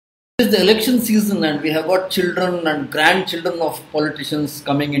It's the election season and we have got children and grandchildren of politicians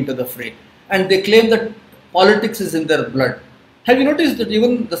coming into the fray, and they claim that politics is in their blood. Have you noticed that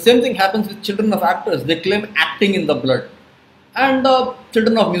even the same thing happens with children of actors? They claim acting in the blood. And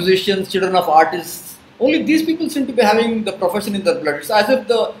children of musicians, children of artists, only these people seem to be having the profession in their blood. It's as if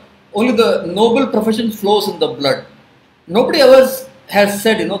only the noble profession flows in the blood. Nobody ever has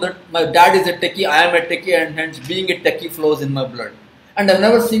said, that my dad is a techie, I am a techie, and hence being a techie flows in my blood. And I've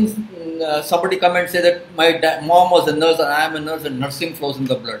never seen somebody come and say that my mom was a nurse and I am a nurse and nursing flows in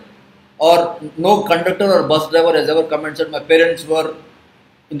the blood. Or no conductor or bus driver has ever come and said my parents were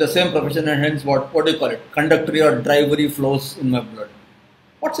in the same profession and hence what do you call it? Conductory or drivery flows in my blood.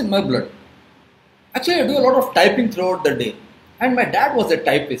 What's in my blood? Actually, I do a lot of typing throughout the day. And my dad was a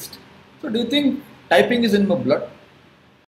typist. So do you think typing is in my blood?